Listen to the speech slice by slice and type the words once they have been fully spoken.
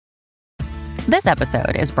This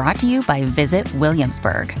episode is brought to you by Visit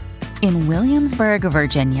Williamsburg. In Williamsburg,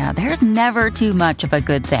 Virginia, there's never too much of a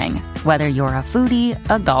good thing. Whether you're a foodie,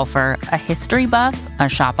 a golfer, a history buff, a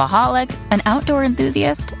shopaholic, an outdoor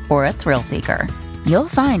enthusiast, or a thrill seeker, you'll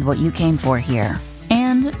find what you came for here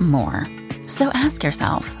and more. So ask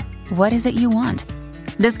yourself, what is it you want?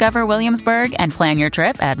 Discover Williamsburg and plan your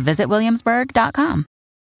trip at visitwilliamsburg.com.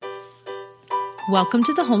 Welcome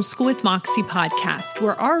to the Homeschool with Moxie podcast,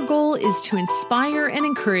 where our goal is to inspire and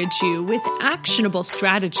encourage you with actionable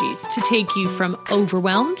strategies to take you from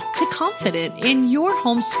overwhelmed to confident in your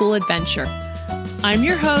homeschool adventure. I'm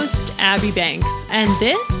your host, Abby Banks, and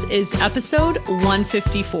this is episode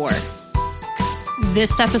 154.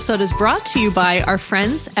 This episode is brought to you by our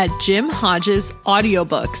friends at Jim Hodges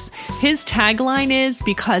Audiobooks. His tagline is,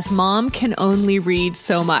 "Because mom can only read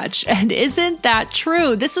so much." And isn't that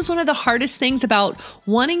true? This is one of the hardest things about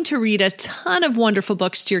wanting to read a ton of wonderful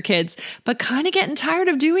books to your kids, but kind of getting tired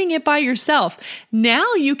of doing it by yourself.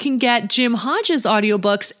 Now you can get Jim Hodges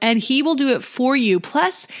audiobooks and he will do it for you.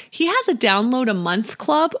 Plus, he has a download a month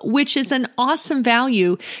club, which is an awesome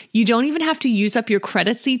value. You don't even have to use up your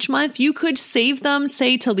credits each month. You could save them,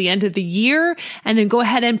 say, till the end of the year, and then go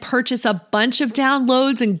ahead and purchase a bunch of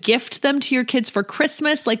downloads and gift them to your kids for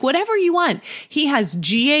Christmas, like whatever you want. He has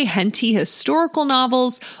G.A. Henty historical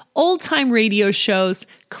novels, old-time radio shows,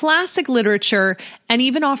 classic literature, and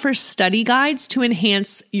even offers study guides to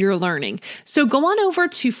enhance your learning. So go on over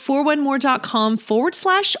to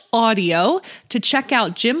 4onemore.com/audio to check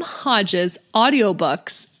out Jim Hodges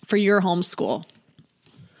audiobooks for your homeschool.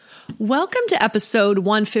 Welcome to episode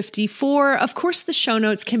 154. Of course, the show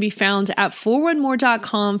notes can be found at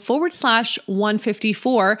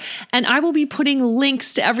 4onemore.com/154, and I will be putting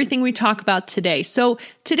links to everything we talk about today. So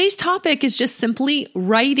today's topic is just simply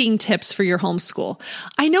writing tips for your homeschool.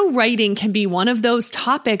 I know writing can be one of those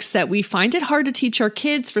topics that we find it hard to teach our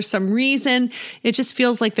kids for some reason. It just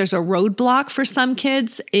feels like there's a roadblock for some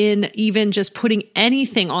kids in even just putting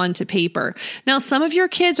anything onto paper. Now, some of your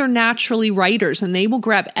kids are naturally writers, and they will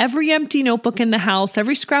grab every empty notebook in the house,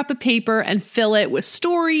 every scrap of paper, and fill it with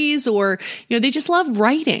stories, or, they just love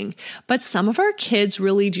writing. But some of our kids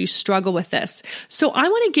really do struggle with this. So I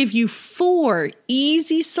want to give you 4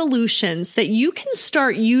 easy solutions that you can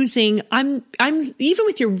start using. I'm even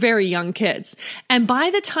with your very young kids. And by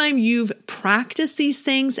the time you've practiced these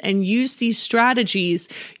things and used these strategies,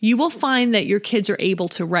 you will find that your kids are able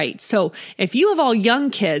to write. So if you have all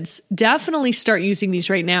young kids, definitely start using these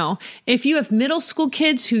right now. If you have middle school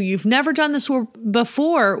kids who you've never done this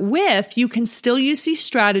before with, you can still use these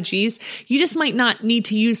strategies. You just might not need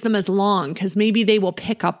to use them as long because maybe they will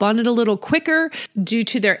pick up on it a little quicker due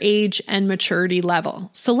to their age and maturity level.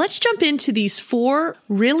 So let's jump into these 4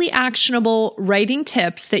 really actionable writing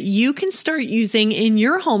tips that you can start using in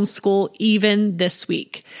your homeschool even this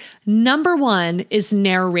week. Number 1 is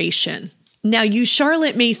narration. Now, you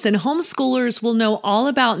Charlotte Mason homeschoolers will know all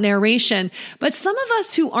about narration, but some of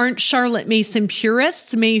us who aren't Charlotte Mason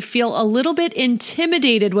purists may feel a little bit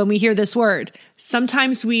intimidated when we hear this word.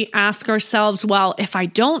 Sometimes we ask ourselves, well, if I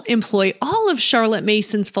don't employ all of Charlotte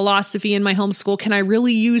Mason's philosophy in my homeschool, can I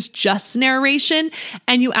really use just narration?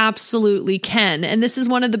 And you absolutely can. And this is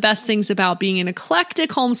one of the best things about being an eclectic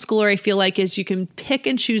homeschooler, I feel like, is you can pick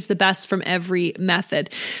and choose the best from every method.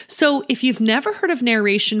 So if you've never heard of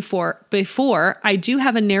narration before, I do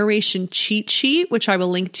have a narration cheat sheet, which I will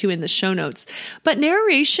link to in the show notes. But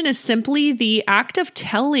narration is simply the act of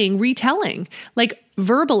retelling, like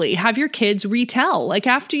verbally. Have your kids retell. Like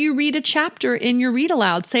after you read a chapter in your read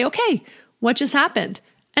aloud, say, okay, what just happened?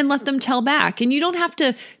 And let them tell back. And you don't have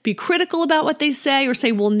to be critical about what they say or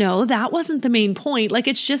say, well, no, that wasn't the main point. Like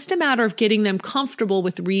it's just a matter of getting them comfortable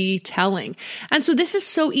with retelling. And so this is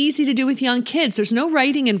so easy to do with young kids. There's no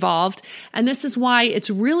writing involved. And this is why it's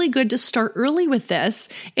really good to start early with this.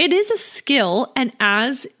 It is a skill. And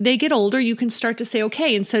as they get older, you can start to say,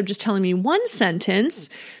 okay, instead of just telling me one sentence,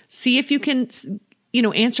 see if you can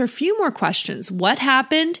answer a few more questions. What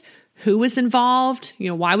happened? Who was involved?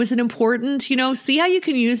 Why was it important? See how you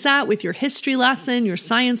can use that with your history lesson, your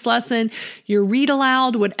science lesson, your read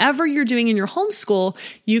aloud, whatever you're doing in your homeschool,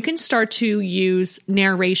 you can start to use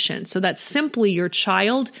narration. So that's simply your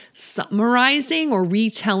child summarizing or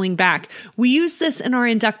retelling back. We use this in our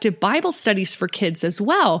inductive Bible studies for kids as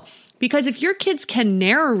well. Because if your kids can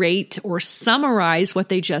narrate or summarize what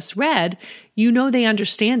they just read, they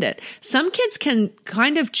understand it. Some kids can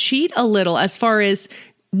kind of cheat a little as far as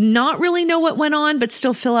not really know what went on, but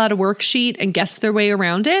still fill out a worksheet and guess their way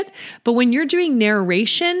around it. But when you're doing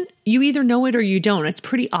narration, you either know it or you don't. It's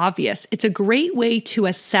pretty obvious. It's a great way to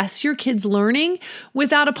assess your kids' learning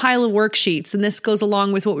without a pile of worksheets. And this goes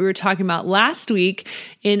along with what we were talking about last week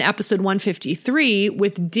in episode 153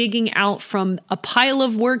 with digging out from a pile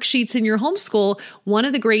of worksheets in your homeschool. One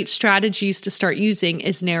of the great strategies to start using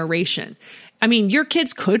is narration. I mean, your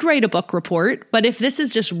kids could write a book report, but if this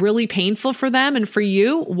is just really painful for them and for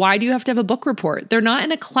you, why do you have to have a book report? They're not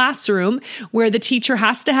in a classroom where the teacher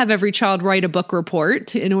has to have every child write a book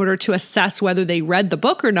report in order to assess whether they read the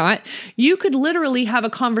book or not. You could literally have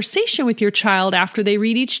a conversation with your child after they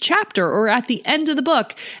read each chapter or at the end of the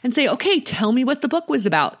book and say, okay, tell me what the book was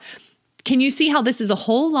about. Can you see how this is a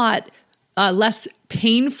whole lot less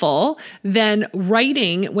painful than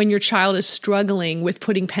writing when your child is struggling with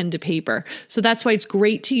putting pen to paper? So that's why it's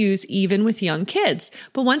great to use even with young kids.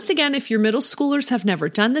 But once again, if your middle schoolers have never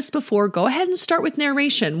done this before, go ahead and start with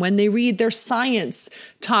narration. When they read their science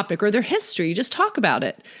topic or their history, just talk about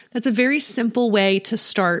it. That's a very simple way to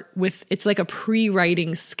start with. It's like a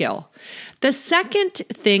pre-writing skill. The second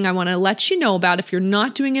thing I want to let you know about, if you're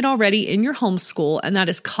not doing it already in your homeschool, and that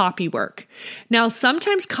is copy work. Now,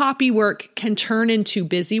 sometimes copy work can turn into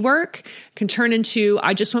busy work, can turn into,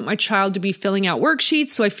 I just want my child to be filling out worksheets,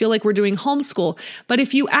 so I feel like we're doing homeschool. But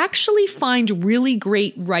if you actually find really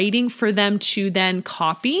great writing for them to then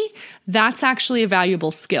copy, that's actually a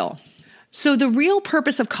valuable skill. So the real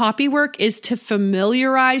purpose of copy work is to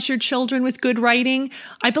familiarize your children with good writing.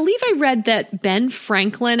 I believe I read that Ben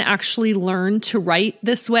Franklin actually learned to write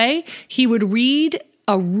this way. He would read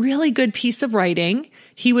a really good piece of writing.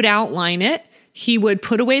 He would outline it. He would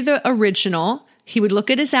put away the original. He would look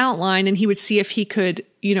at his outline and he would see if he could,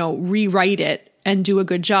 rewrite it and do a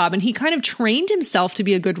good job. And he kind of trained himself to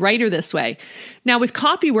be a good writer this way. Now with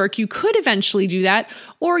copy work, you could eventually do that,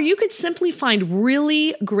 or you could simply find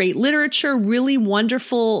really great literature, really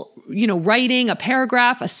wonderful, writing, a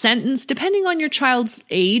paragraph, a sentence, depending on your child's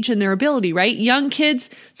age and their ability, right? Young kids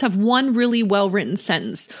have one really well-written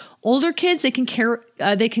sentence. Older kids, they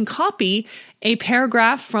can copy a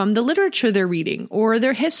paragraph from the literature they're reading or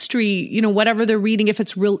their history, whatever they're reading, if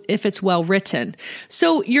it's well written.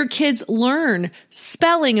 So your kids learn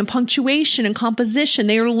spelling and punctuation and composition.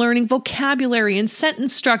 They are learning vocabulary and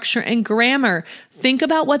sentence structure and grammar. Think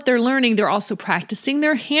about what they're learning. They're also practicing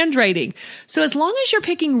their handwriting. So as long as you're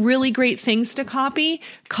picking really great things to copy,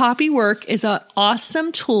 copy work is an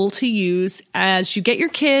awesome tool to use as you get your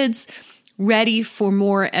kids ready for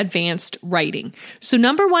more advanced writing. So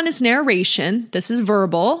number 1 is narration. This is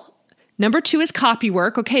verbal. Number 2 is copy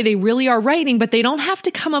work. Okay, they really are writing, but they don't have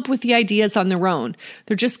to come up with the ideas on their own.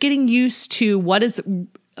 They're just getting used to what does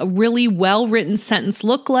a really well-written sentence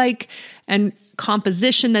look like, and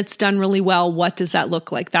composition that's done really well. What does that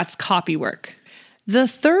look like? That's copy work. The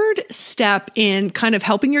third step in kind of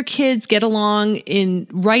helping your kids get along in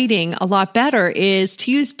writing a lot better is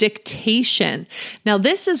to use dictation. Now,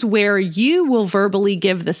 this is where you will verbally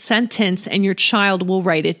give the sentence and your child will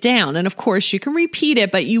write it down. And of course, you can repeat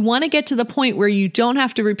it, but you want to get to the point where you don't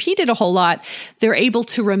have to repeat it a whole lot. They're able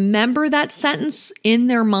to remember that sentence in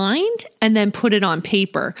their mind and then put it on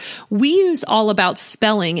paper. We use All About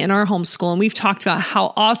Spelling in our homeschool, and we've talked about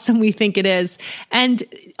how awesome we think it is. And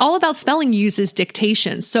All About Spelling uses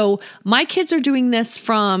dictation. So my kids are doing this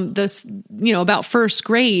from about first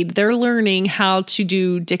grade. They're learning how to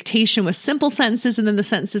do dictation with simple sentences, and then the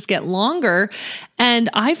sentences get longer. And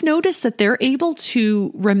I've noticed that they're able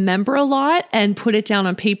to remember a lot and put it down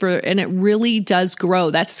on paper, and it really does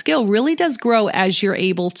grow. That skill really does grow as you're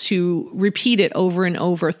able to repeat it over and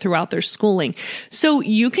over throughout their schooling. So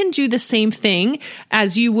you can do the same thing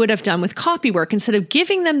as you would have done with copy work. Instead of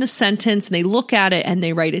giving them the sentence and they look at it and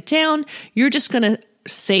they write it down, you're just going to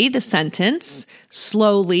say the sentence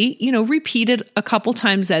slowly, repeat it a couple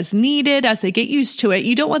times as needed as they get used to it.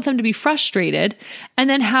 You don't want them to be frustrated, and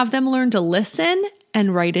then have them learn to listen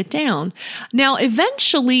and write it down. Now,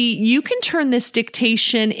 eventually you can turn this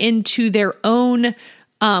dictation into their own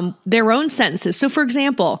sentences. So for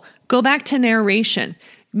example, go back to narration.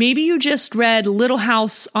 Maybe you just read Little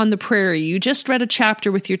House on the Prairie. You just read a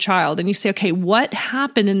chapter with your child and you say, okay, what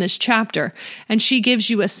happened in this chapter? And she gives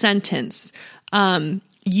you a sentence.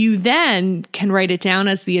 You then can write it down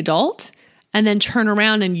as the adult and then turn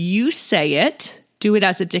around and you say it, do it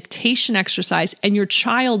as a dictation exercise, and your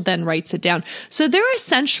child then writes it down. So they're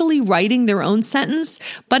essentially writing their own sentence,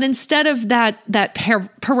 but instead of that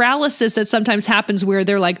paralysis that sometimes happens where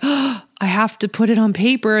they're like, oh, I have to put it on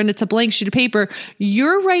paper and it's a blank sheet of paper,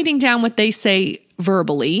 you're writing down what they say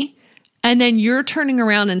verbally, And then you're turning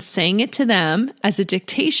around and saying it to them as a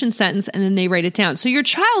dictation sentence, and then they write it down. So your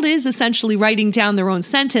child is essentially writing down their own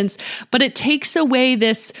sentence, but it takes away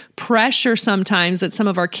this pressure sometimes that some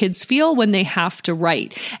of our kids feel when they have to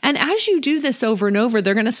write. And as you do this over and over,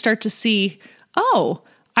 they're going to start to see, oh,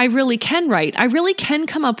 I really can write. I really can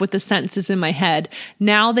come up with the sentences in my head.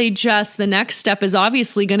 Now the next step is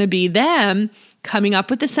obviously going to be them coming up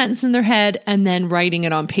with the sentence in their head and then writing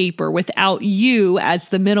it on paper without you as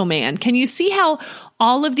the middleman. Can you see how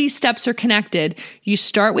all of these steps are connected? You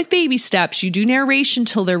start with baby steps. You do narration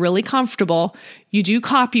till they're really comfortable. You do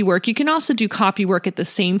copy work. You can also do copy work at the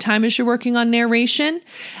same time as you're working on narration.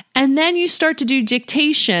 And then you start to do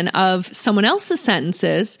dictation of someone else's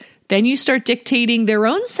sentences. Then you start dictating their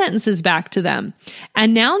own sentences back to them.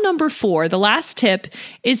 And now number 4, the last tip,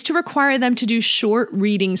 is to require them to do short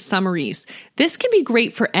reading summaries. This can be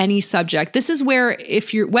great for any subject. This is where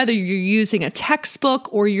whether you're using a textbook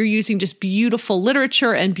or you're using just beautiful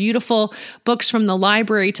literature and beautiful books from the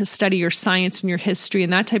library to study your science and your history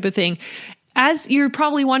and that type of thing. As you're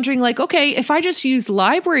probably wondering, like, okay, if I just use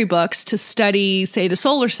library books to study, say, the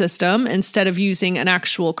solar system instead of using an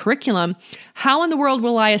actual curriculum, how in the world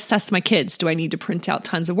will I assess my kids? Do I need to print out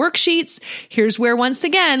tons of worksheets? Here's where, once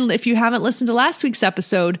again, if you haven't listened to last week's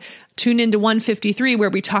episode, tune into 153 where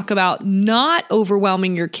we talk about not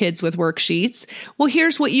overwhelming your kids with worksheets. Well,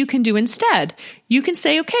 here's what you can do instead. You can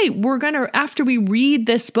say, okay, after we read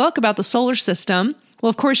this book about the solar system, well,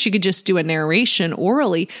 of course, you could just do a narration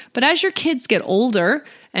orally, but as your kids get older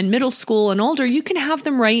and middle school and older, you can have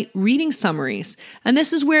them write reading summaries. And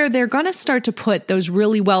this is where they're going to start to put those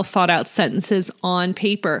really well thought out sentences on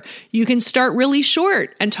paper. You can start really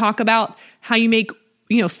short and talk about how you make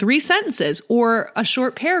 3 sentences or a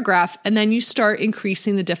short paragraph, and then you start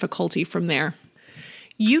increasing the difficulty from there.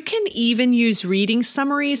 You can even use reading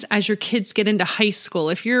summaries as your kids get into high school.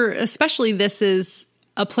 This is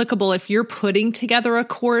applicable if you're putting together a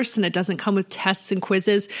course and it doesn't come with tests and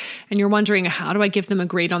quizzes and you're wondering, how do I give them a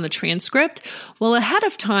grade on the transcript? Well, ahead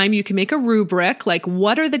of time, you can make a rubric, like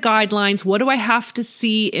what are the guidelines? What do I have to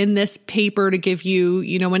see in this paper to give you,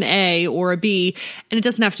 an A or a B? And it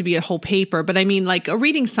doesn't have to be a whole paper, but I mean like a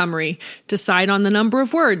reading summary. Decide on the number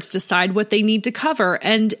of words, decide what they need to cover.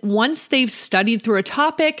 And once they've studied through a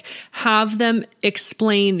topic, have them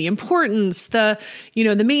explain the importance, the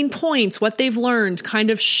main points, what they've learned, kind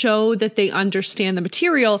of show that they understand the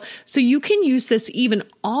material. So you can use this even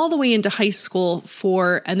all the way into high school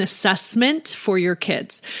for an assessment for your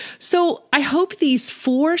kids. So I hope these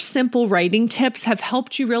 4 simple writing tips have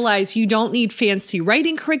helped you realize you don't need fancy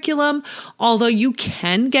writing curriculum, although you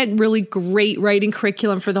can get really great writing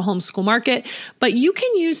curriculum for the homeschool market, but you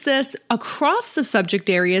can use this across the subject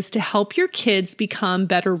areas to help your kids become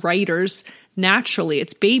better writers naturally.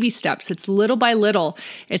 It's baby steps. It's little by little.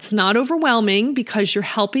 It's not overwhelming because you're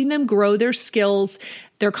helping them grow their skills.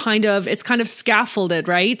 It's kind of scaffolded,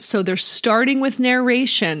 right? So they're starting with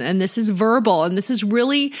narration, and this is verbal, and this is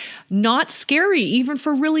really not scary, even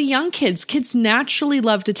for really young kids. Kids naturally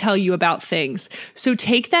love to tell you about things. So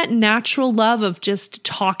take that natural love of just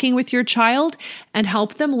talking with your child and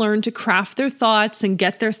help them learn to craft their thoughts and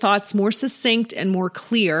get their thoughts more succinct and more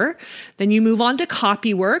clear. Then you move on to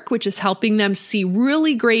copy work, which is helping them see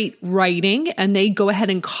really great writing, and they go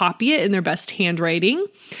ahead and copy it in their best handwriting.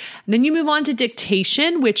 And then you move on to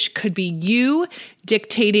dictation, which could be you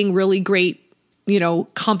dictating really great,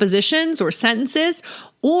 compositions or sentences,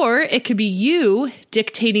 or it could be you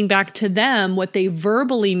dictating back to them what they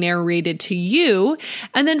verbally narrated to you.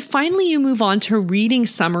 And then finally, you move on to reading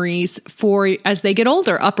summaries for as they get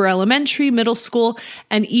older, upper elementary, middle school,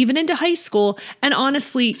 and even into high school. And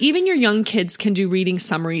honestly, even your young kids can do reading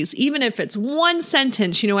summaries, even if it's one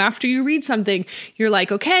sentence. After you read something, you're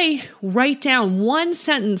like, okay, write down one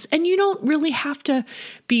sentence. And you don't really have to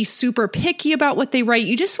be super picky about what they write.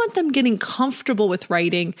 You just want them getting comfortable with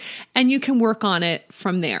writing, and you can work on it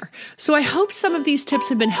from there. So I hope some of these tips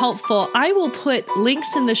have been helpful. I will put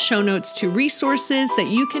links in the show notes to resources that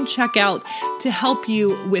you can check out to help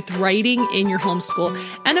you with writing in your homeschool.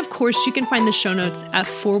 And of course, you can find the show notes at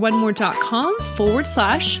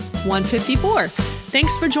 4onemore.com/154.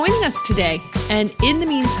 Thanks for joining us today. And in the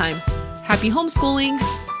meantime, happy homeschooling.